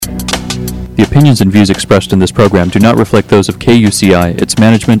The opinions and views expressed in this program do not reflect those of KUCI, its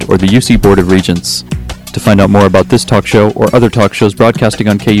management, or the UC Board of Regents. To find out more about this talk show or other talk shows broadcasting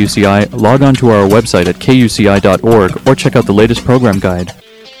on KUCI, log on to our website at kuci.org or check out the latest program guide.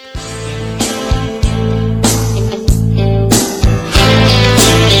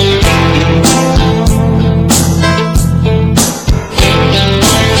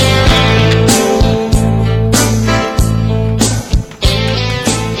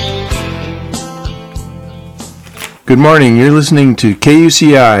 Good morning. You're listening to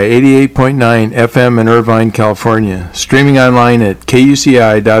KUCI 88.9 FM in Irvine, California, streaming online at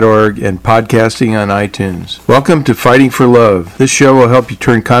kuci.org and podcasting on iTunes. Welcome to Fighting for Love. This show will help you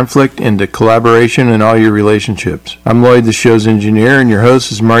turn conflict into collaboration in all your relationships. I'm Lloyd, the show's engineer, and your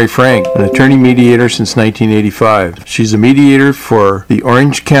host is Mari Frank, an attorney mediator since 1985. She's a mediator for the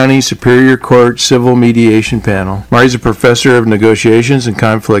Orange County Superior Court Civil Mediation Panel. Mari's a professor of negotiations and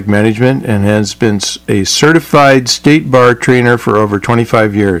conflict management and has been a certified state bar trainer for over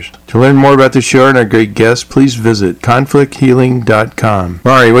 25 years. To learn more about the show and our great guests, please visit conflicthealing.com.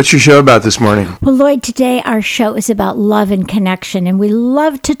 Mari, what's your show about this morning? Well, Lloyd, today our show is about love and connection, and we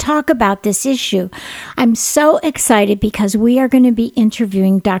love to talk about this issue. I'm so excited because we are going to be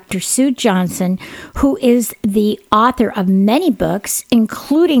interviewing Dr. Sue Johnson, who is the author of many books,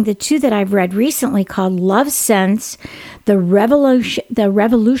 including the two that I've read recently called Love Sense, The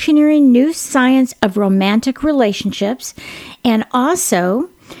Revolutionary New Science of Romantic Relationships, and also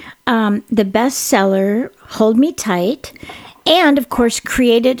the bestseller Hold Me Tight, and of course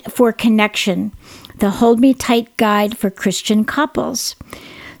Created for Connection, the Hold Me Tight Guide for Christian Couples.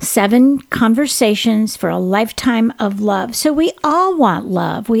 7 conversations for a lifetime of love. So we all want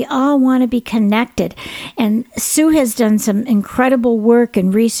love. We all want to be connected. And Sue has done some incredible work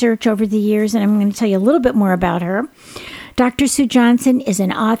and research over the years, and I'm going to tell you a little bit more about her. Dr. Sue Johnson is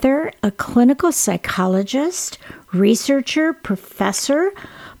an author, a clinical psychologist, researcher, professor,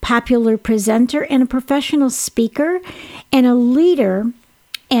 popular presenter, and a professional speaker, and a leader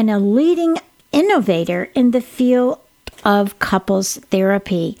and a leading innovator in the field of couples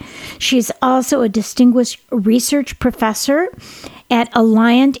therapy. She's also a distinguished research professor at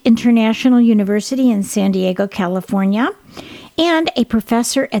Alliant International University in San Diego, California, and a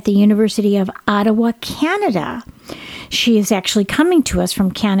professor at the University of Ottawa, Canada. She is actually coming to us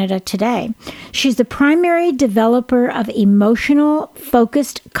from Canada today. She's the primary developer of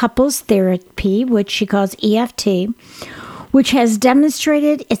emotional-focused couples therapy, which she calls EFT, which has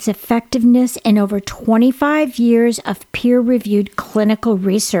demonstrated its effectiveness in over 25 years of peer-reviewed clinical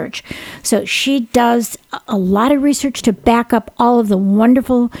research. So she does a lot of research to back up all of the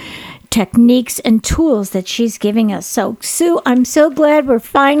wonderful techniques and tools that she's giving us. So, Sue, I'm so glad we're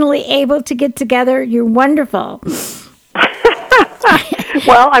finally able to get together. You're wonderful.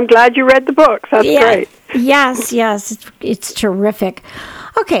 Well, I'm glad you read the books. That's great. Yes, it's terrific.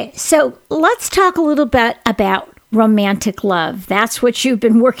 Okay, so let's talk a little bit about romantic love. That's what you've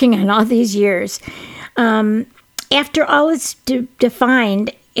been working on all these years. After all it's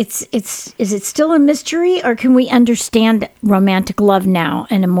defined, is it still a mystery, or can we understand romantic love now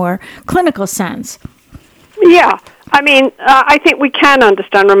in a more clinical sense? Yeah, I mean, I think we can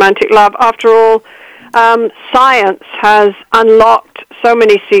understand romantic love. After all, science has unlocked so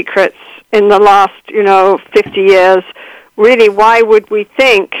many secrets in the last, 50 years. Really, why would we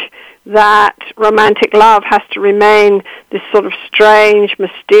think that romantic love has to remain this sort of strange,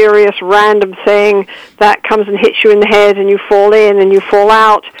 mysterious, random thing that comes and hits you in the head and you fall in and you fall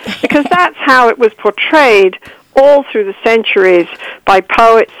out? Because that's how it was portrayed all through the centuries by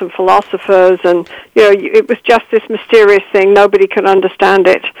poets and philosophers, and it was just this mysterious thing. Nobody could understand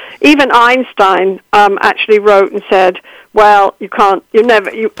it. Even Einstein actually wrote and said, well,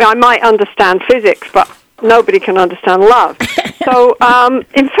 I might understand physics, but nobody can understand love. So,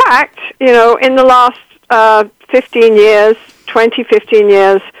 in fact, in the last 15 years,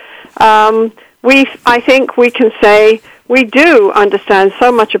 I think we can say we do understand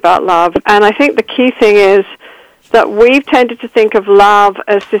so much about love. And I think the key thing is that we've tended to think of love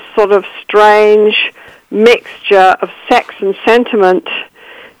as this sort of strange mixture of sex and sentiment.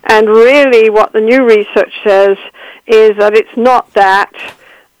 And really what the new research says is that it's not that.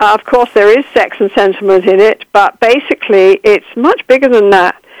 Of course, there is sex and sentiment in it, but basically it's much bigger than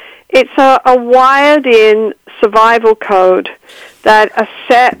that. It's a wired-in survival code that are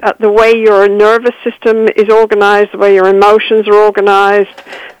set at the way your nervous system is organized, the way your emotions are organized,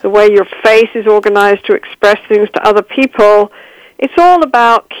 the way your face is organized to express things to other people. It's all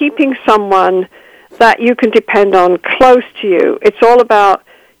about keeping someone that you can depend on close to you. It's all about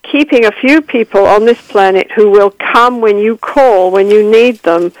keeping a few people on this planet who will come when you call, when you need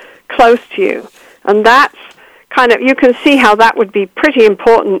them, close to you. And that's kind of, you can see how that would be pretty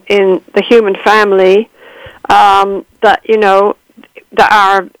important in the human family, that, you know,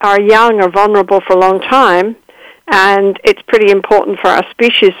 that our young are vulnerable for a long time, and it's pretty important for our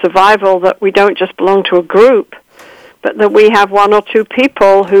species survival that we don't just belong to a group, but that we have one or two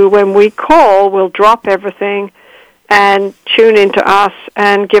people who, when we call, will drop everything and tune into us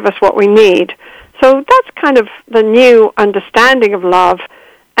and give us what we need. So that's kind of the new understanding of love,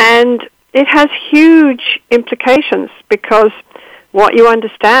 and it has huge implications because what you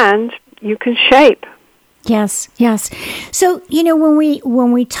understand, you can shape. Yes, yes. So, you know,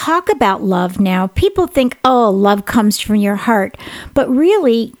 when we talk about love now, people think, oh, love comes from your heart. But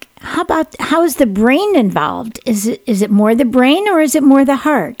really, how is the brain involved? Is it more the brain or is it more the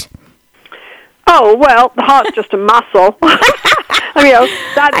heart? Oh, well, the heart's just a muscle.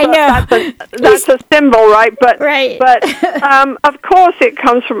 That's a symbol, right? But of course it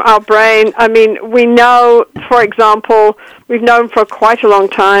comes from our brain. I mean, we know, for example, we've known for quite a long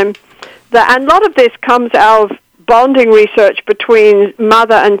time that, and a lot of this comes out of bonding research between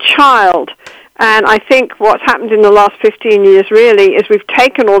mother and child. And I think what's happened in the last 15 years really is we've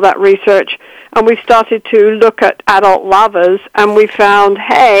taken all that research and we've started to look at adult lovers, and we found,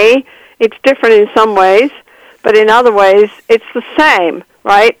 hey, it's different in some ways, but in other ways it's the same,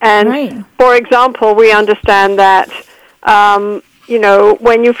 right? And for example, we understand that, you know,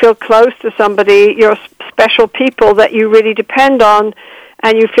 when you feel close to somebody, you're special people that you really depend on,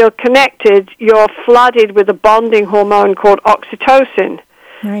 and you feel connected, you're flooded with a bonding hormone called oxytocin.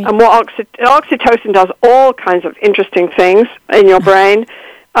 Right. And what oxytocin does all kinds of interesting things in your brain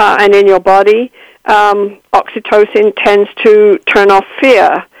and in your body. Oxytocin tends to turn off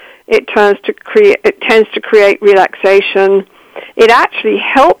fear. It tends to create relaxation. It actually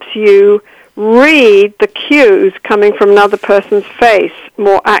helps you read the cues coming from another person's face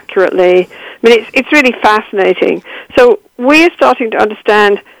more accurately. I mean, it's really fascinating. So we're starting to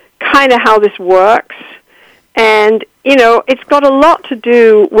understand kind of how this works. And, you know, it's got a lot to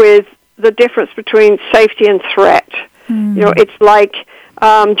do with the difference between safety and threat. Mm. You know, it's like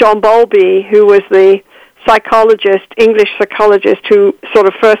John Bowlby, who was the English psychologist who sort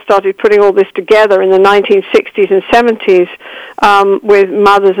of first started putting all this together in the 1960s and 70s with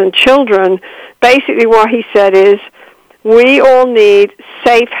mothers and children. Basically what he said is, we all need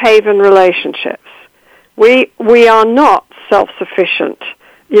safe haven relationships. We are not self-sufficient.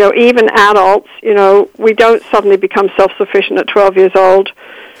 You know, even adults, you know, we don't suddenly become self-sufficient at 12 years old.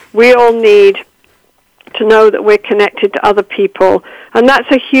 We all need to know that we're connected to other people, and that's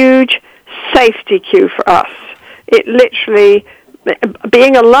a huge safety cue for us. It literally,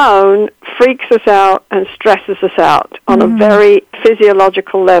 being alone freaks us out and stresses us out on a very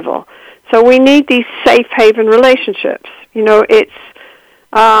physiological level. So we need these safe haven relationships. You know,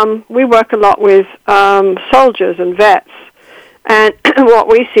 we work a lot with soldiers and vets, and what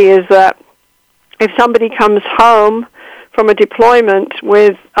we see is that if somebody comes home from a deployment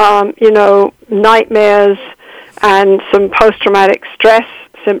with, you know, nightmares and some post-traumatic stress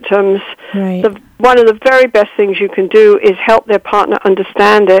symptoms, one of the very best things you can do is help their partner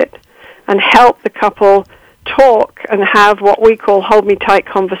understand it and help the couple talk and have what we call hold me tight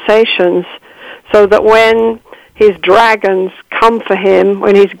conversations, so that when his dragons come for him,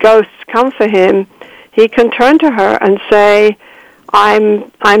 when his ghosts come for him, he can turn to her and say,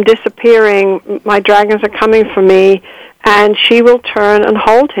 I'm disappearing, my dragons are coming for me, and she will turn and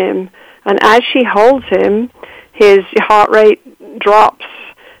hold him. And as she holds him, his heart rate drops,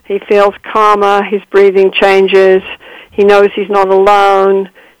 he feels calmer, his breathing changes, he knows he's not alone.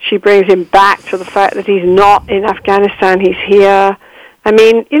 She brings him back to the fact that he's not in Afghanistan, he's here. I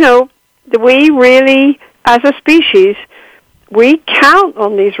mean, you know, we really, as a species, we count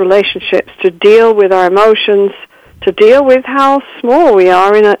on these relationships to deal with our emotions, to deal with how small we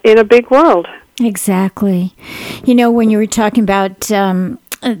are in a big world. Exactly. You know, when you were talking about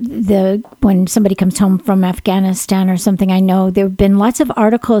when somebody comes home from Afghanistan or something, I know there have been lots of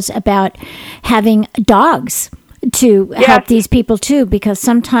articles about having dogs to help these people too, because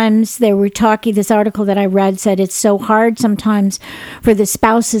sometimes this article that I read said it's so hard sometimes for the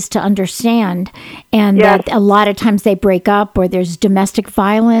spouses to understand, and that a lot of times they break up or there's domestic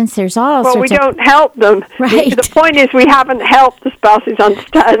violence, there's all sorts of... Well, we don't help them. Right. The point is we haven't helped the spouses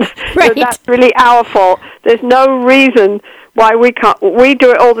understand that that's really our fault. There's no reason why we can't. We do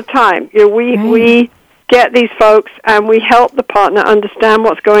it all the time. You know, we get these folks and we help the partner understand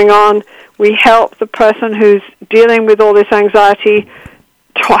what's going on. We help the person who's dealing with all this anxiety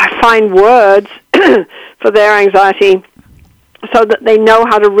to find words for their anxiety so that they know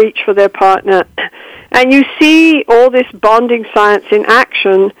how to reach for their partner. And you see all this bonding science in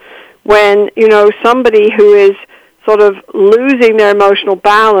action when, somebody who is sort of losing their emotional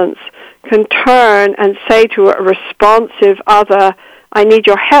balance can turn and say to a responsive other, I need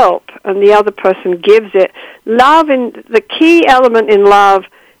your help, and the other person gives it. The key element in love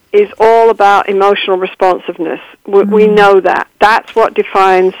is all about emotional responsiveness. We know that. That's what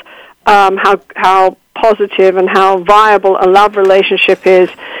defines how positive and how viable a love relationship is.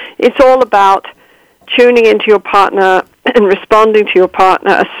 It's all about tuning into your partner and responding to your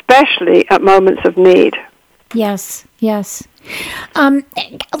partner, especially at moments of need. Yes, yes.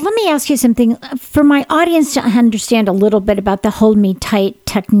 Let me ask you something. For my audience to understand a little bit about the hold me tight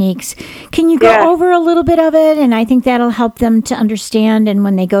techniques, can you go over a little bit of it? And I think that'll help them to understand. And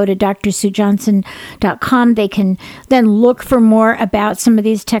when they go to drsuejohnson.com, they can then look for more about some of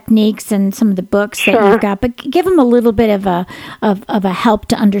these techniques and some of the books that you've got. But give them a little bit of a help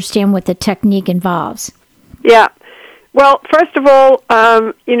to understand what the technique involves. Yeah. Well, first of all,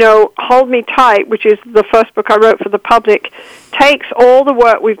 Hold Me Tight, which is the first book I wrote for the public, takes all the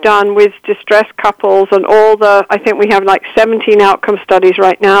work we've done with distressed couples and I think we have like 17 outcome studies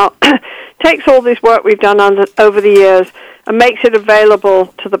right now, takes all this work we've done over the years and makes it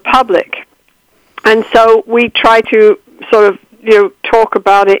available to the public. And so we try to sort of, talk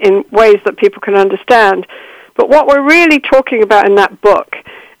about it in ways that people can understand. But what we're really talking about in that book,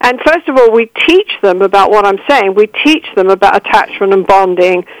 and first of all, we teach them about what I'm saying. We teach them about attachment and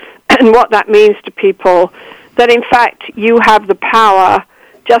bonding and what that means to people, that in fact you have the power,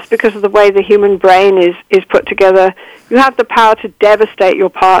 just because of the way the human brain is put together, you have the power to devastate your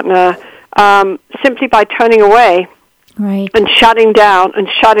partner simply by turning away and shutting down and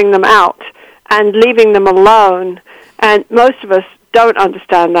shutting them out and leaving them alone. And most of us don't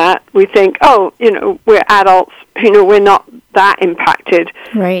understand that. We think, we're adults, we're not that impacted.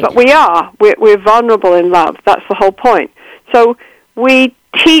 Right. But we are. We're vulnerable in love. That's the whole point. So we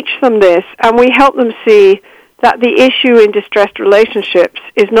teach them this, and we help them see that the issue in distressed relationships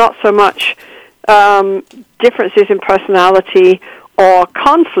is not so much differences in personality or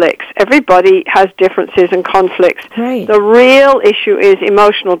conflicts. Everybody has differences and conflicts. Right. The real issue is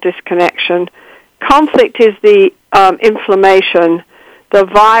emotional disconnection. Conflict is the inflammation. The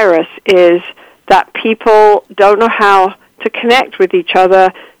virus is that people don't know how to connect with each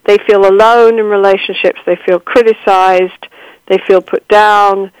other. They feel alone in relationships. They feel criticized. They feel put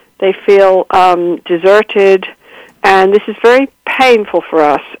down. They feel deserted. And this is very painful for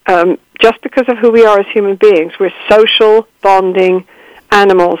us, just because of who we are as human beings. We're social, bonding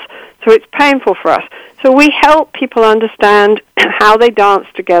animals. So it's painful for us. So we help people understand how they dance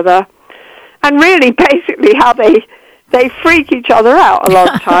together, and really, basically, how they freak each other out a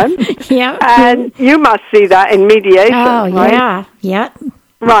lot of times. Yeah. And you must see that in mediation, right? Yeah. Yeah.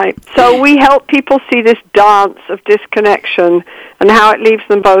 Right. So we help people see this dance of disconnection and how it leaves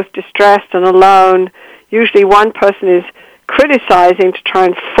them both distressed and alone. Usually one person is criticizing to try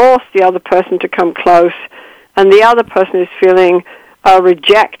and force the other person to come close, and the other person is feeling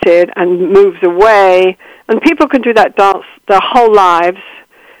rejected and moves away. And people can do that dance their whole lives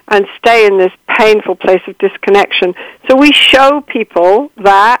and stay in this painful place of disconnection. So we show people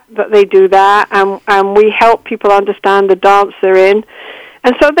that they do that, and we help people understand the dance they're in.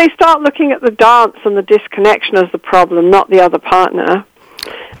 And so they start looking at the dance and the disconnection as the problem, not the other partner.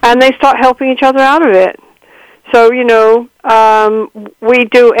 And they start helping each other out of it. So, we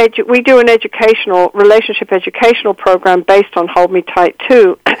do an relationship educational program based on Hold Me Tight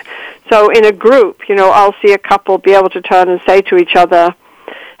too. So in a group, I'll see a couple be able to turn and say to each other,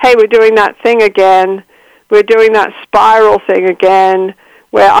 hey, we're doing that thing again. We're doing that spiral thing again,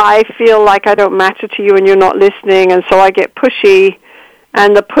 where I feel like I don't matter to you and you're not listening, and so I get pushy.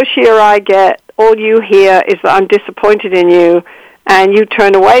 And the pushier I get, all you hear is that I'm disappointed in you, and you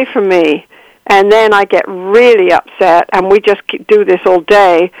turn away from me. And then I get really upset, and we just do this all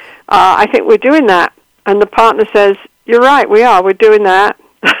day. I think we're doing that. And the partner says, you're right, we are. We're doing that.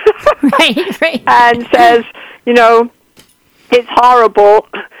 Right. And says, it's horrible.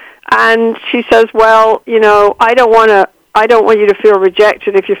 And she says, well, I don't want you to feel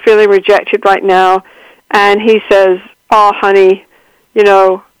rejected if you're feeling rejected right now. And he says, oh, honey,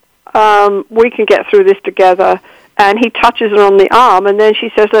 we can get through this together. And he touches her on the arm, and then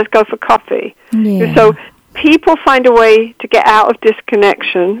she says, let's go for coffee. Yeah. So people find a way to get out of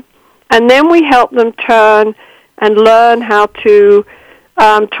disconnection, and then we help them turn and learn how to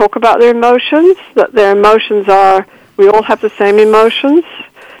talk about their emotions, that their emotions we all have the same emotions.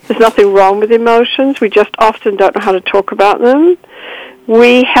 There's nothing wrong with emotions. We just often don't know how to talk about them.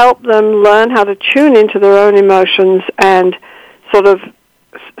 We help them learn how to tune into their own emotions and sort of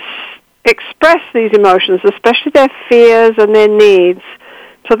express these emotions, especially their fears and their needs,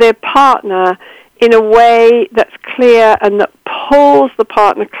 to their partner in a way that's clear and that pulls the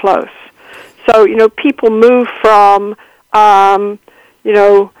partner close. So, people move from, well,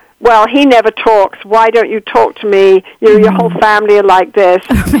 he never talks. Why don't you talk to me? Your whole family are like this.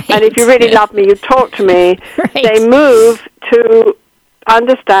 Right. And if you really love me, you talk to me. Right. They move to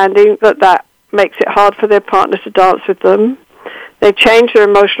understanding that makes it hard for their partner to dance with them. They change their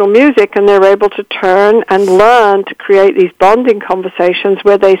emotional music, and they're able to turn and learn to create these bonding conversations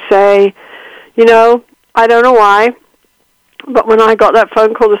where they say, I don't know why, but when I got that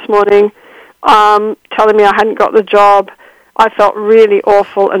phone call this morning telling me I hadn't got the job, I felt really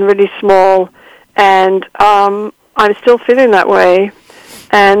awful and really small, and I'm still feeling that way.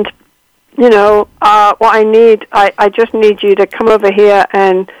 And, what I need, I just need you to come over here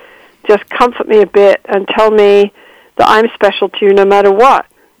and just comfort me a bit and tell me that I'm special to you no matter what.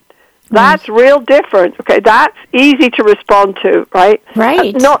 That's real different. Okay, that's easy to respond to, right?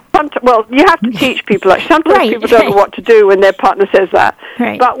 Right. You have to teach people. Like sometimes people don't know what to do when their partner says that.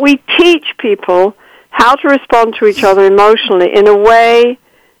 Right. But we teach people how to respond to each other emotionally in a way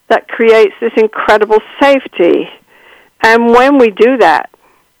that creates this incredible safety. And when we do that,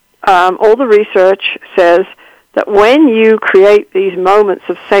 all the research says that when you create these moments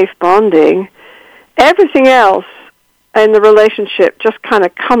of safe bonding, everything else in the relationship just kind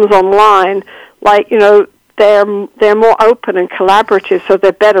of comes online. Like, they're more open and collaborative, so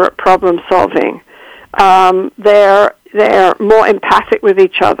they're better at problem solving. They're more empathic with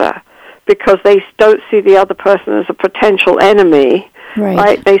each other because they don't see the other person as a potential enemy.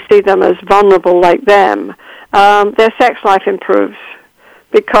 Right? They see them as vulnerable like them. Their sex life improves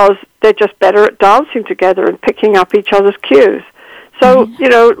because they're just better at dancing together and picking up each other's cues. So,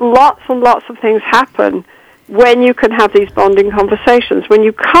 lots and lots of things happen when you can have these bonding conversations. When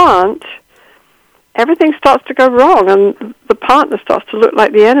you can't, everything starts to go wrong, and the partner starts to look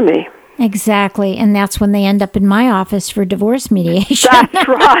like the enemy. Exactly, and that's when they end up in my office for divorce mediation. That's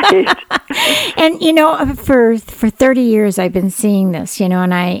right. And for 30 years I've been seeing this,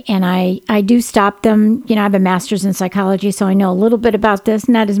 and I do stop them. I have a master's in psychology, so I know a little bit about this,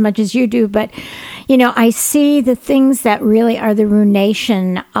 not as much as you do, but I see the things that really are the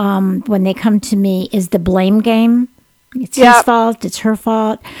ruination when they come to me is the blame game. It's his fault, it's her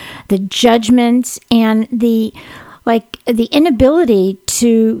fault, the judgments, and the inability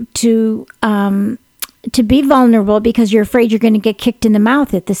to be vulnerable because you're afraid you're going to get kicked in the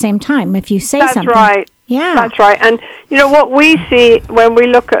mouth at the same time if you say something. That's right. Yeah. That's right. And what we see when we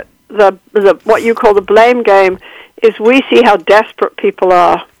look at the what you call the blame game is we see how desperate people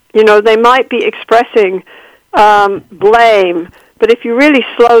are. They might be expressing blame, but if you really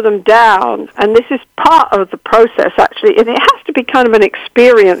slow them down, and this is part of the process actually, and it has to be kind of an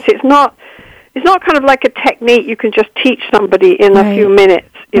experience. It's not kind of like a technique you can just teach somebody in a few minutes.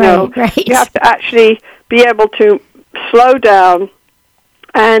 Right. You have to actually be able to slow down,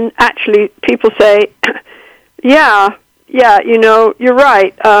 and actually people say, yeah, you're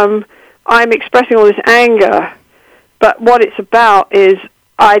right. I'm expressing all this anger, but what it's about is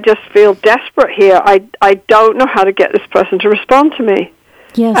I just feel desperate here. I don't know how to get this person to respond to me.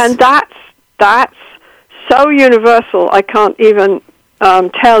 Yes. And that's so universal, I can't even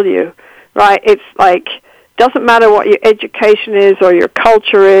tell you. Right? It's like, doesn't matter what your education is or your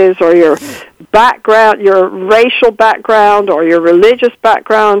culture is or your background, your racial background or your religious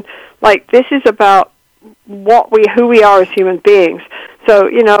background. Like, this is about who we are as human beings. So,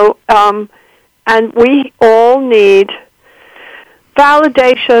 and we all need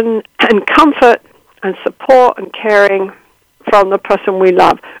validation and comfort and support and caring from the person we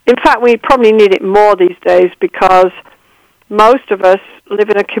love. In fact, we probably need it more these days because most of us live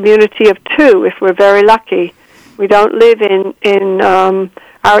in a community of two, if we're very lucky. We don't live in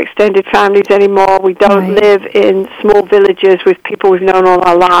our extended families anymore. We don't live in small villages with people we've known all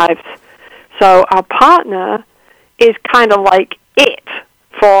our lives. So our partner is kind of like it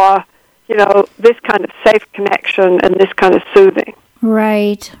for, this kind of safe connection and this kind of soothing.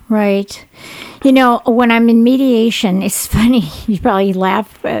 Right. When I'm in mediation, it's funny, you probably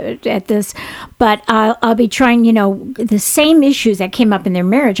laugh at this, but I'll be trying, the same issues that came up in their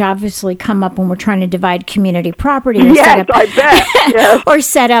marriage obviously come up when we're trying to divide community property. Or yes, set up, I bet. Yes. Or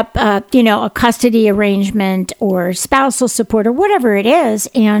set up, a custody arrangement or spousal support or whatever it is.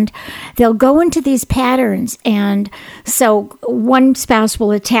 And they'll go into these patterns. And so one spouse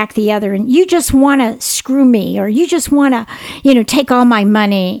will attack the other and you just want to screw me or you just want to, take all my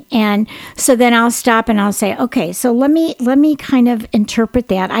money. And so then I'll stop and I'll say, okay, so let me kind of interpret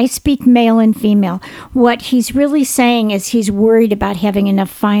that. I speak male and female female. What he's really saying is he's worried about having enough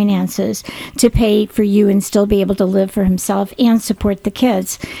finances to pay for you and still be able to live for himself and support the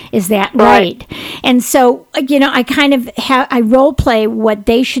kids. Is that right? And so, I kind of I role play what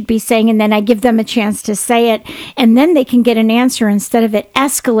they should be saying, and then I give them a chance to say it, and then they can get an answer instead of it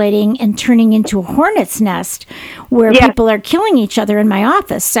escalating and turning into a hornet's nest where people are killing each other in my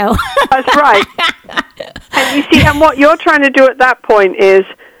office. So that's right. And you see, and what you're trying to do at that point is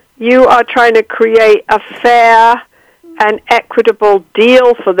you are trying to create a fair and equitable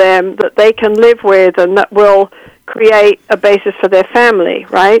deal for them that they can live with and that will create a basis for their family,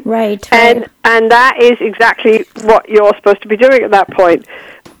 right? Right. And that is exactly what you're supposed to be doing at that point.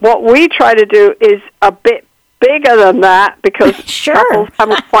 What we try to do is a bit bigger than that because couples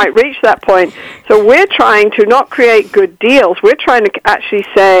haven't quite reached that point. So we're trying to not create good deals. We're trying to actually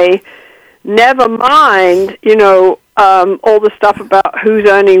say, never mind, all the stuff about who's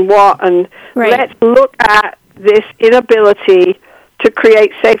earning what, and let's look at this inability to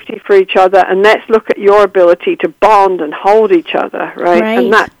create safety for each other, and let's look at your ability to bond and hold each other, right?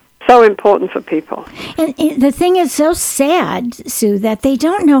 And that's so important for people. And the thing is so sad, Sue, that they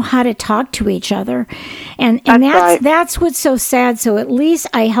don't know how to talk to each other. And that's what's so sad. So at least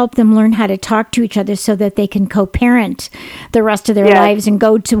I help them learn how to talk to each other so that they can co-parent the rest of their lives and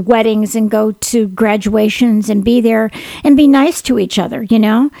go to weddings and go to graduations and be there and be nice to each other,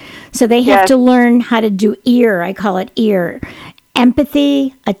 So they have to learn how to do I call it ear.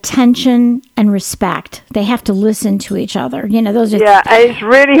 Empathy, attention, and respect. They have to listen to each other. Those are... Yeah, and it's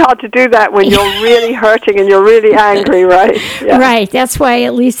really hard to do that when you're really hurting and you're really angry, right? Yeah. Right. That's why,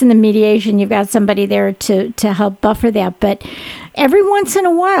 at least in the mediation, you've got somebody there to help buffer that. But every once in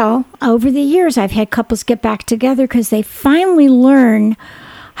a while, over the years, I've had couples get back together because they finally learn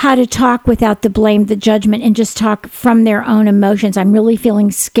how to talk without the blame, the judgment, and just talk from their own emotions. I'm really feeling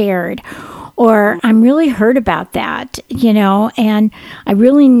scared. Or I'm really hurt about that, and I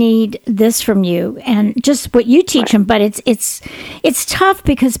really need this from you, and just what you teach them. But it's tough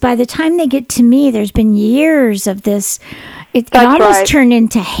because by the time they get to me, there's been years of this. It almost turned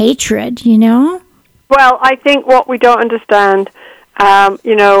into hatred, Well, I think what we don't understand,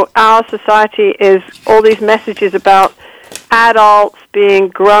 our society is all these messages about adults being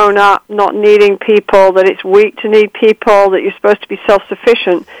grown up, not needing people, that it's weak to need people, that you're supposed to be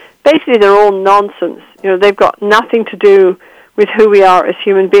self-sufficient. Basically, they're all nonsense. They've got nothing to do with who we are as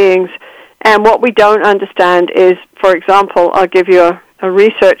human beings. And what we don't understand is, for example, I'll give you a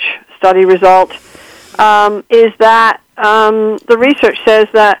research study result, is that the research says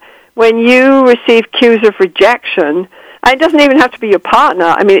that when you receive cues of rejection, and it doesn't even have to be your partner.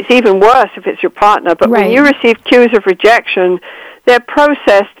 I mean, it's even worse if it's your partner. But when you receive cues of rejection, they're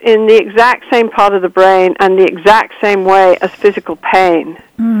processed in the exact same part of the brain and the exact same way as physical pain.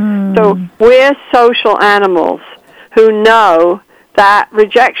 So we're social animals who know that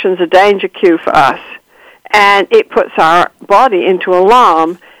rejection's a danger cue for us, and it puts our body into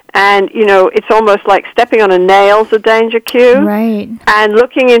alarm. And, it's almost like stepping on a nail's a danger cue. Right. And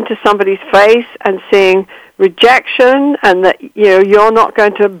looking into somebody's face and seeing rejection and that, you're not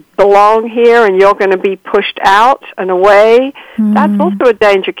going to belong here and you're going to be pushed out and away, that's also a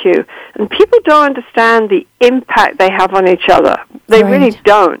danger cue. And people don't understand the impact they have on each other. They really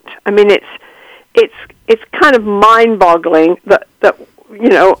don't. I mean, it's kind of mind-boggling that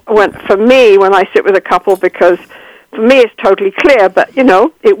for me, when I sit with a couple, because for me it's totally clear, but,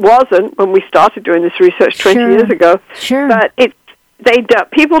 it wasn't when we started doing this research 20 years ago. Sure. But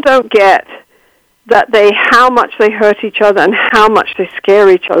people don't get that how much they hurt each other and how much they scare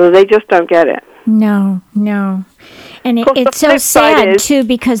each other. They just don't get it. No. And it's so sad, too,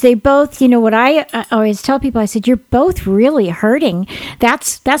 because they both, what I always tell people, I said, you're both really hurting.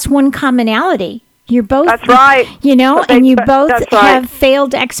 That's one commonality. You're both, that's right. And you both have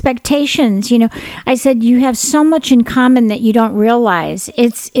failed expectations. I said you have so much in common that you don't realize.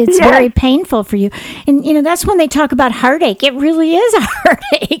 It's very painful for you. And, that's when they talk about heartache. It really is a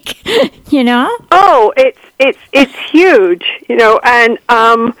heartache, Oh, it's huge, and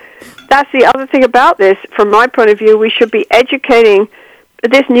that's the other thing about this. From my point of view, we should be educating.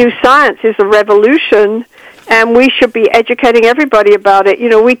 This new science is a revolution, and we should be educating everybody about it.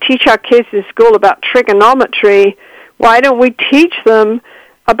 We teach our kids in school about trigonometry. Why don't we teach them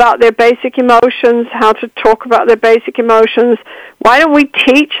about their basic emotions, how to talk about their basic emotions? Why don't we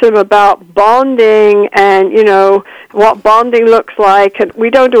teach them about bonding and, what bonding looks like? And we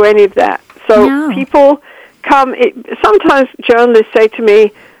don't do any of that. So people come, sometimes journalists say to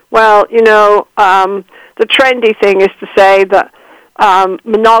me, well, the trendy thing is to say that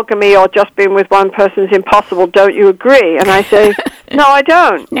monogamy or just being with one person is impossible. Don't you agree? And I say, No, I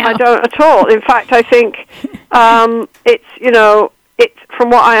don't. No. I don't at all. In fact, I think it's from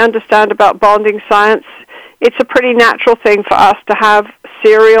what I understand about bonding science, it's a pretty natural thing for us to have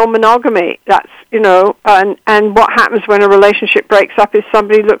serial monogamy. That's, and what happens when a relationship breaks up is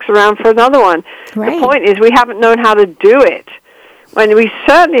somebody looks around for another one. Right. The point is we haven't known how to do it. When we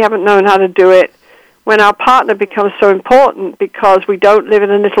certainly haven't known how to do it when our partner becomes so important because we don't live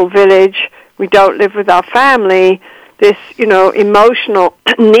in a little village, we don't live with our family, this, emotional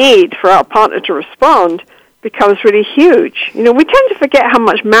need for our partner to respond becomes really huge. We tend to forget how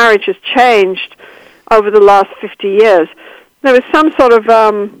much marriage has changed over the last 50 years. There was some sort of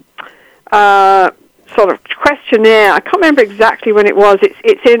questionnaire. I can't remember exactly when it was.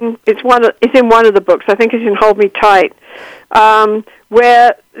 It's in one of the books. I think it's in Hold Me Tight,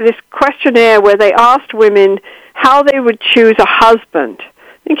 where this questionnaire where they asked women how they would choose a husband. I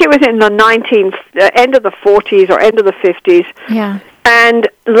think it was in the end of the 40s or end of the 50s. Yeah. And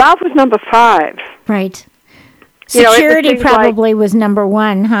love was number 5. Right. Security probably like, was number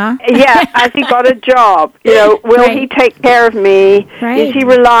 1, huh? Yeah, has he got a job? Will right. he take care of me? Right. Is he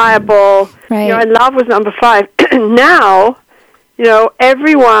reliable? Right. And love was number 5. Now,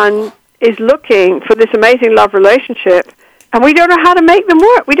 everyone is looking for this amazing love relationship, and we don't know how to make them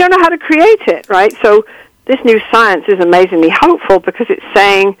work. We don't know how to create it, right? So this new science is amazingly hopeful because it's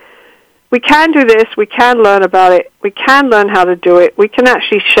saying we can do this, we can learn about it, we can learn how to do it, we can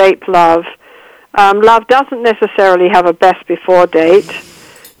actually shape love. Love doesn't necessarily have a best before date.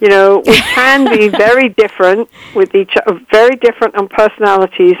 We can be very different with each other, very different on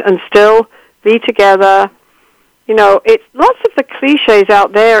personalities, and still be together. It's lots of the cliches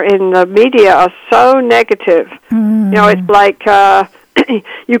out there in the media are so negative. It's like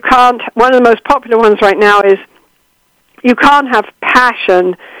you can't. One of the most popular ones right now is you can't have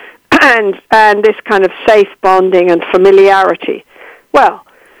passion and this kind of safe bonding and familiarity. Well,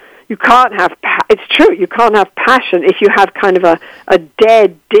 you can't have, it's true, you can't have passion if you have kind of a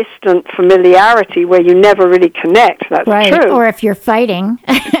dead, distant familiarity where you never really connect. That's right. true. Or if you're fighting.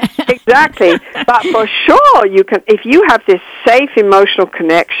 Exactly. But for sure, you can, if you have this safe emotional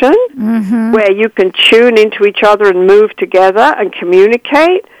connection where you can tune into each other and move together and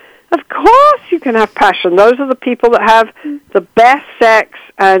communicate, of course you can have passion. Those are the people that have the best sex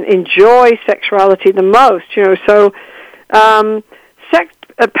and enjoy sexuality the most, So,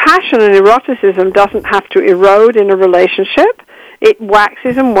 passion and eroticism doesn't have to erode in a relationship. It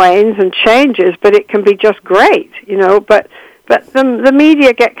waxes and wanes and changes, but it can be just great, But the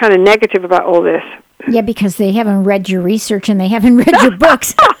media get kind of negative about all this. Yeah, because they haven't read your research and they haven't read your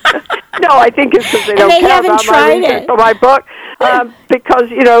books. No, I think it's because they don't care about my research or my book. Because,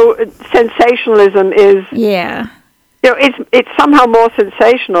 sensationalism is... Yeah. It's somehow more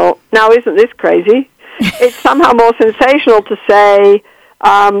sensational. Now, isn't this crazy? It's somehow more sensational to say...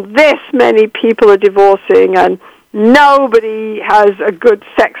 this many people are divorcing and nobody has a good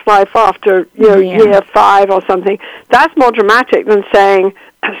sex life after year 5 or something. That's more dramatic than saying,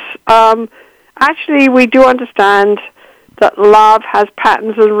 actually, we do understand that love has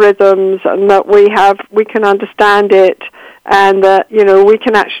patterns and rhythms and that we can understand it and that, we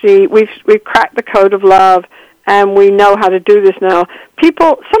can actually, we've cracked the code of love and we know how to do this now.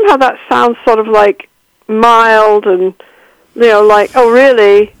 People, somehow that sounds sort of like mild and like, oh,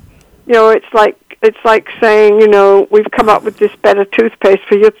 really? It's like saying, we've come up with this better toothpaste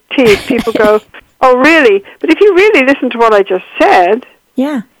for your teeth. People go, oh, really? But if you really listen to what I just said,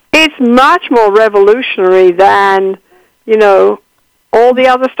 yeah, it's much more revolutionary than, all the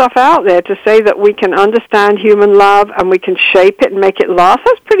other stuff out there to say that we can understand human love and we can shape it and make it last.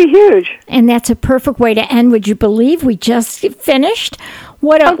 That's pretty huge. And that's a perfect way to end. Would you believe we just finished?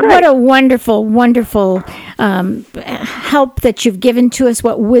 What a wonderful, wonderful help that you've given to us,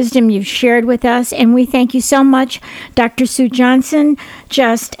 what wisdom you've shared with us. And we thank you so much, Dr. Sue Johnson.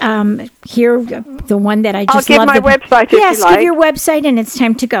 Just here, the one that I just love. I'll give my website if you like. Yes, give your website and it's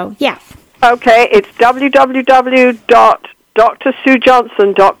time to go. Yeah. Okay, it's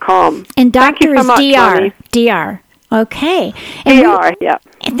www.drsuejohnson.com. And doctor Thank you so is much, DR. Bonnie. DR. Okay. And DR, yeah.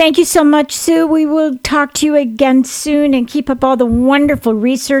 Thank you so much, Sue. We will talk to you again soon and keep up all the wonderful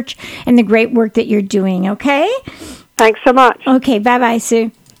research and the great work that you're doing, okay? Thanks so much. Okay, bye-bye, Sue.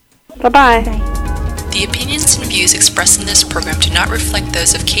 Bye-bye. The opinions and views expressed in this program do not reflect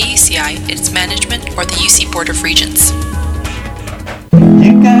those of KUCI, its management, or the UC Board of Regents.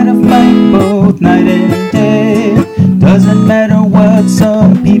 You gotta fight both night and day. Doesn't matter what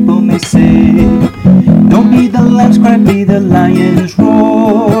some people may say. Don't be the lamb's cry, be the lion's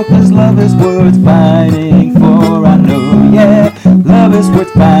roar. 'Cause love is worth fighting for, I know, yeah. Love is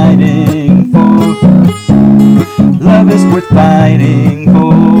worth fighting for. Love is worth fighting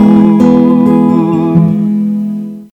for.